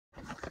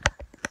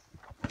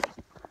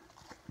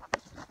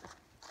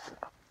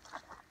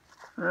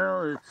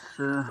Well, it's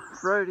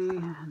Friday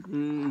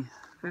the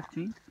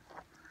 15th,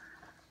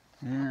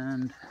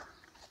 and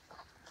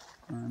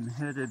I'm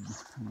headed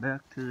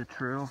back to the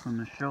trail from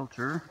the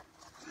shelter,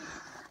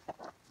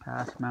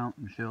 past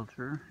Mountain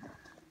Shelter.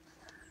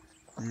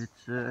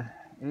 It's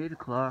 8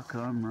 o'clock.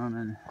 I'm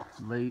running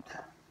late,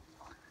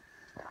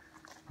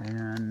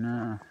 and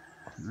the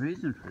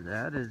reason for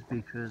that is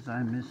because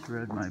I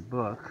misread my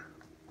book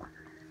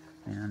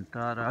and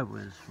thought I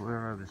was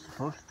where I was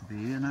supposed to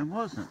be, and I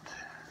wasn't.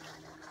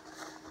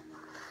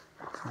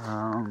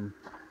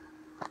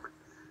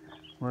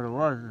 What it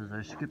was is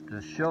I skipped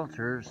a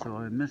shelter, so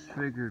I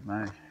misfigured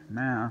my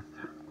math,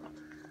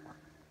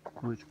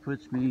 which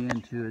puts me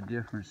into a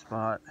different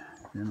spot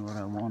than what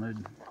I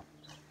wanted.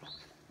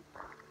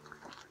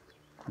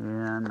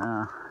 And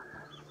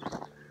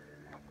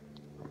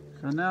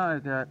so now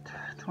I've got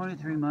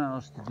 23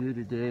 miles to do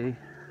today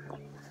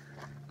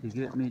to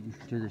get me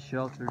to the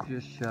shelter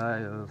just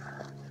shy of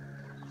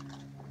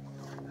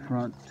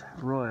Front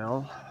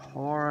Royal,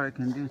 or I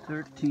can do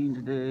 13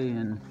 today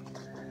and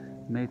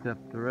make up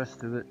the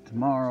rest of it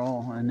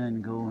tomorrow and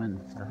then go in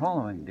the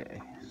following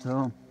day.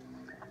 So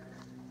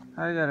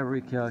I gotta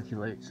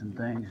recalculate some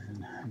things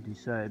and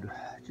decide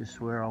just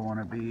where I want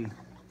to be,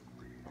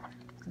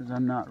 because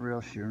I'm not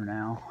real sure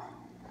now.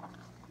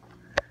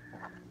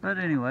 But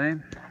anyway,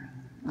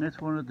 that's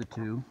one of the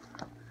two,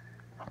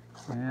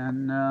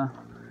 and I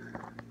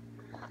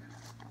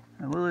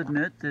will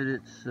admit that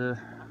it's a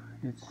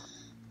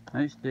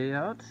nice day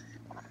out.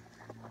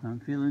 I'm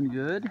feeling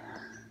good.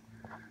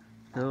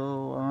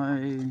 So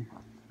I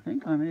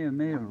think I may have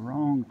made a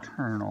wrong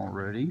turn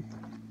already.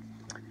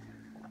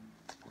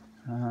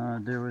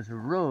 There was a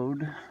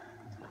road,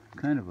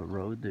 kind of a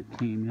road, that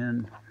came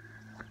in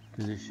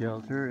to the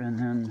shelter, and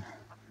then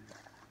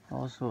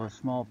also a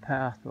small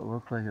path that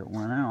looked like it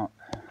went out.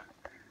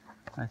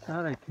 I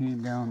thought I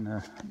came down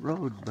the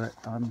road, but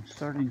I'm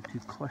starting to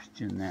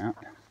question that.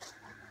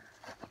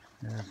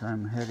 As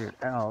I'm headed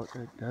out,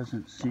 it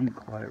doesn't seem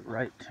quite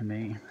right to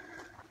me.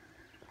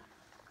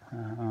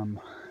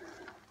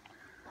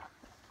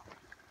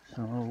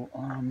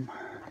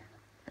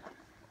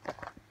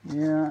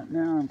 Yeah,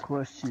 now I'm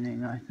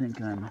questioning. I think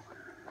I'm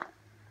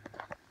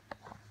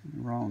in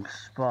the wrong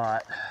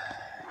spot.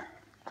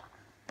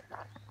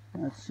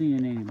 Not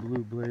seeing any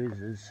blue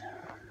blazes.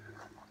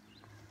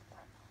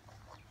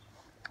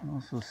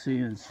 Also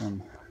seeing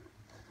some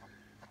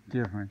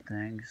different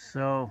things,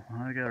 so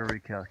I gotta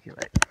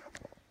recalculate.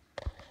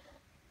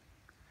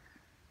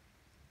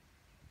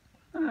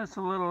 It's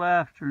a little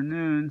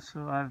afternoon,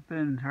 so I've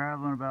been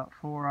traveling about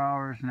 4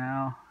 hours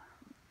now.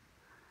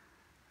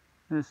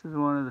 This is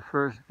one of the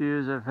first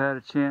views I've had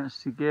a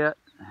chance to get.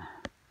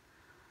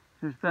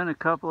 There's been a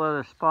couple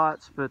other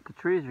spots, but the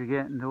trees are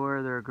getting to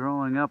where they're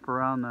growing up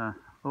around the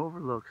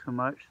overlook so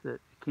much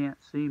that you can't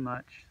see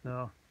much,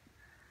 so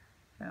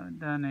I haven't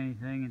done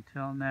anything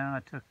until now. I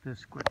took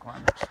this quick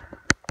one.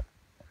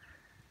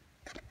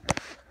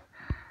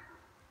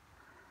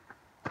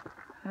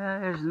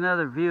 There's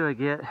another view I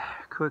get,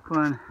 quick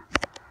one.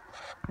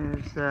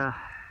 There's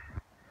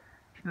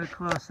look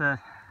close that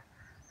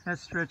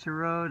stretch of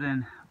road,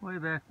 and way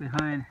back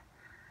behind,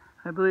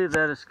 I believe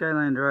that is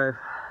Skyline Drive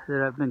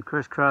that I've been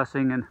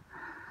crisscrossing and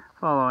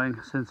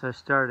following since I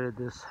started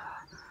this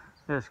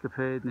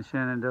escapade in the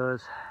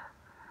Shenandoahs.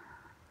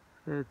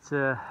 It's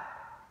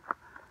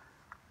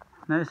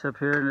nice up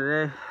here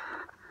today.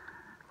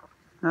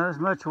 Not as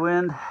much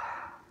wind,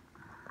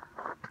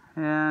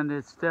 and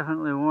it's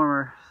definitely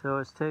warmer, so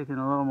it's taking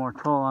a little more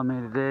toll on me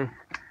today.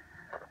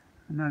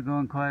 I'm not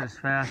going quite as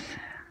fast.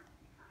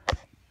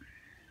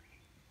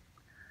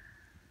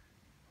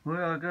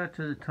 Well, I got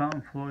to the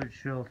Tom Floyd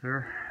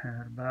Shelter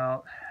at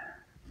about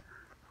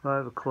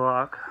 5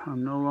 o'clock.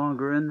 I'm no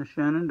longer in the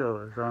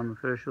Shenandoahs. I'm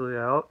officially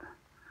out.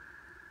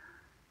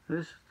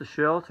 This is the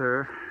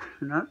shelter.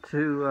 Not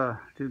too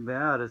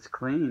bad. It's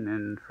clean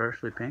and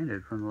freshly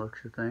painted from the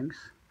looks of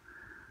things.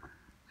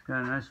 It's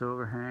got a nice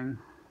overhang.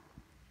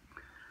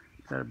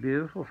 It's got a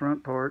beautiful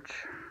front porch,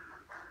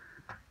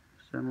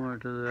 similar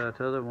to that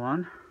other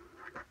one.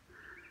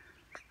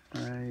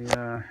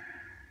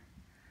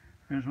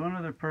 There's one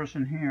other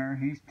person here.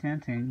 He's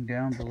tenting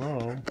down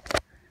below.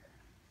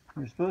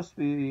 There's supposed to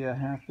be a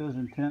half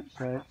dozen tent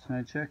sites, and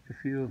I checked a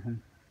few of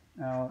them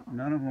out.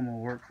 None of them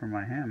will work for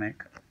my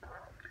hammock,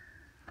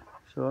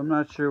 so I'm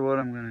not sure what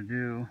I'm going to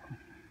do.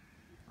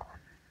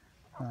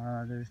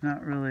 There's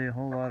not really a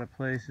whole lot of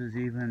places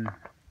even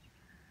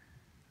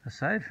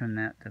aside from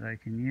that I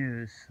can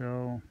use,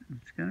 so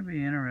it's going to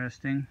be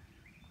interesting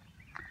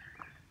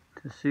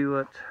to see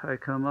what I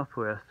come up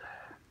with.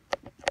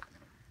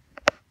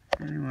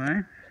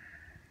 Anyway,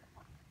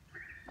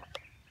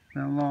 it's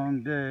been a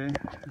long day.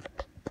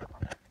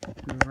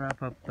 We'll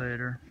wrap up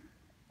later.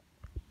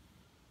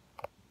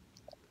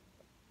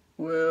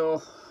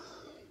 Well,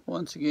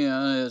 once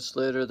again, it's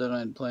later than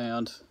I'd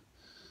planned.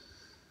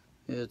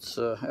 It's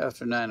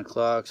after 9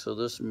 o'clock, so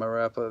this is my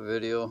wrap-up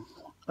video.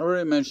 I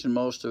already mentioned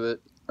most of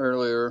it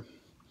earlier.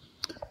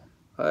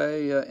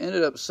 I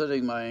ended up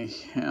setting my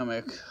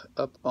hammock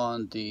up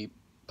on the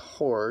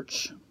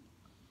porch,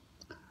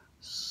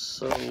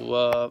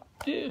 So,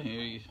 yeah,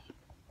 here you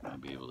might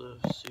be able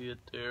to see it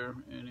there.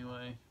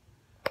 Anyway,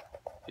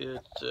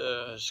 it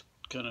is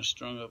kind of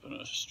strung up in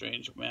a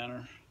strange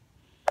manner.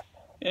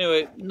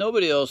 Anyway,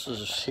 nobody else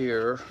is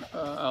here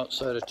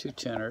outside of two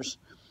tenors,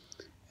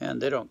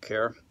 and they don't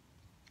care.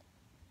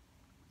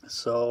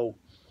 So,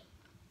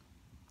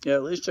 yeah,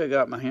 at least I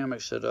got my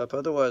hammock set up.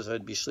 Otherwise,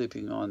 I'd be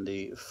sleeping on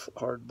the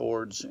hard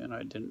boards, and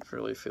I didn't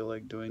really feel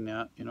like doing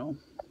that, you know.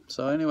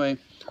 So anyway,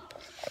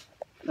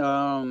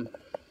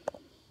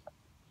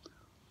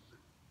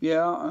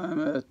 yeah,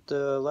 I'm at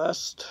the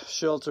last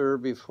shelter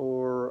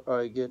before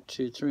I get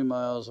to 3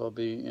 miles. I'll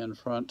be in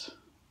front,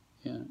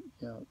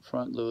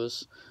 front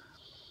Lewis.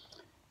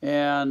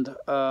 And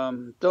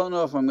don't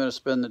know if I'm going to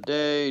spend the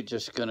day,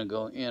 just going to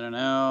go in and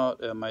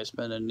out. I might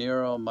spend a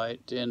Nero,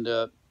 might end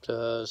up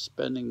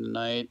spending the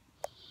night.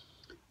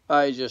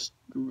 I just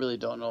really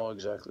don't know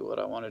exactly what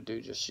I want to do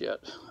just yet.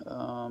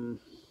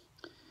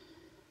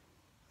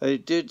 I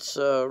did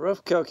a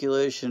rough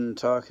calculation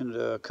talking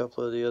to a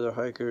couple of the other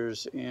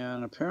hikers,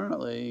 and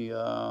apparently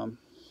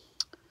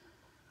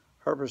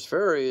Harper's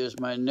Ferry is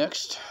my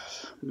next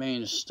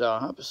main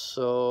stop,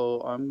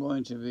 so I'm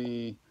going to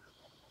be,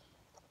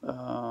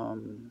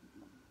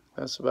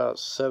 that's about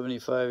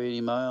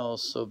 75-80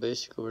 miles, so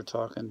basically we're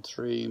talking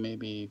 3,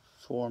 maybe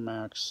 4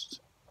 max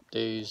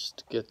days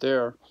to get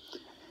there.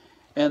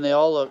 And they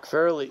all look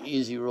fairly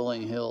easy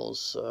rolling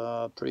hills,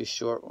 pretty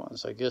short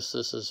ones. I guess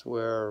this is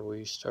where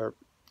we start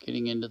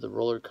getting into the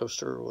roller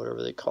coaster or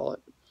whatever they call it.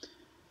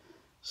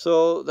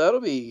 So that'll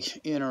be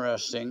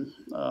interesting.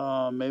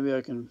 Maybe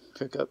I can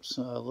pick up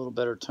a little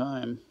better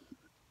time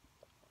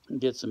and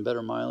get some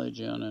better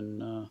mileage in,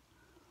 and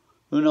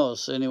who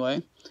knows.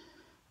 Anyway,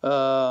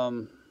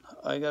 I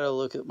got to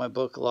look at my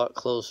book a lot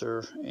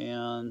closer,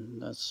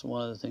 and that's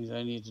one of the things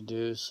I need to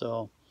do.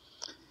 So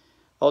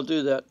I'll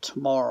do that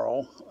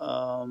tomorrow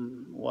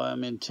while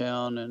I'm in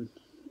town and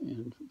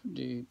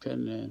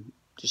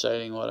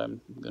deciding what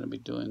I'm going to be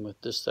doing with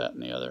this, that,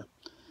 and the other.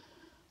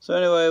 So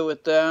anyway,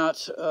 with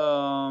that,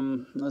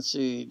 let's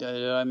see,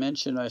 did I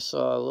mention I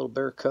saw a little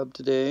bear cub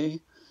today?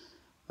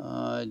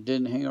 I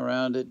didn't hang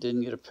around it,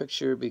 didn't get a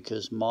picture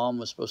because Mom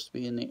was supposed to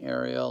be in the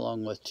area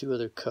along with 2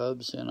 other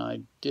cubs, and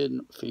I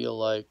didn't feel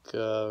like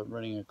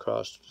running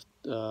across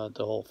the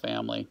whole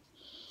family.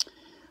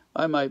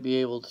 I might be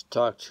able to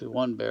talk to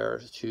one bear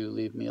to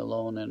leave me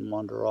alone and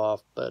wander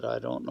off, but I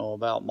don't know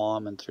about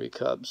Mom and 3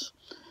 cubs.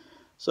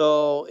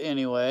 So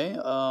anyway,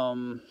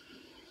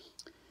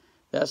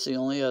 that's the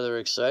only other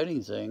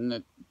exciting thing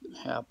that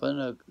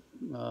happened.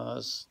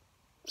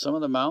 Some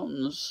of the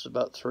mountains,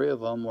 about 3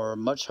 of them, were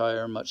much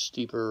higher, much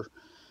steeper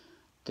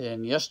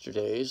than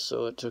yesterday's,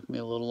 so it took me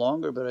a little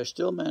longer, but I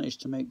still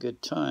managed to make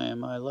good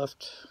time. I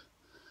left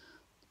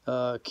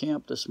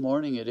camp this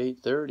morning at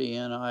 8:30,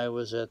 and I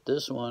was at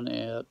this one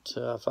at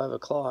 5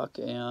 o'clock,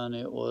 and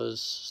it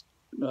was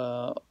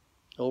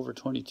over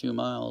 22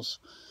 miles.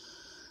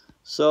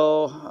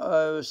 So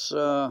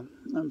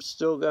I'm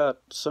still got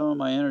some of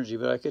my energy,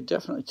 but I could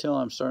definitely tell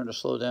I'm starting to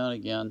slow down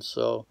again.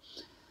 So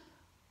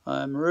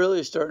I'm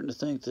really starting to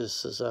think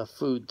this is a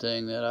food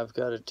thing that I've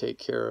got to take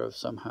care of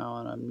somehow,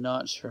 and I'm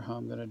not sure how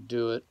I'm going to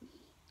do it.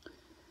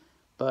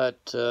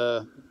 But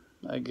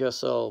I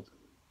guess I'll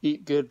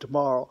eat good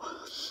tomorrow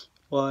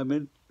while I'm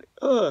in,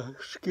 while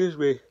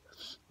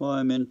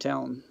I'm in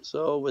town.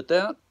 So with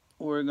that,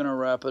 we're going to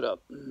wrap it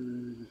up.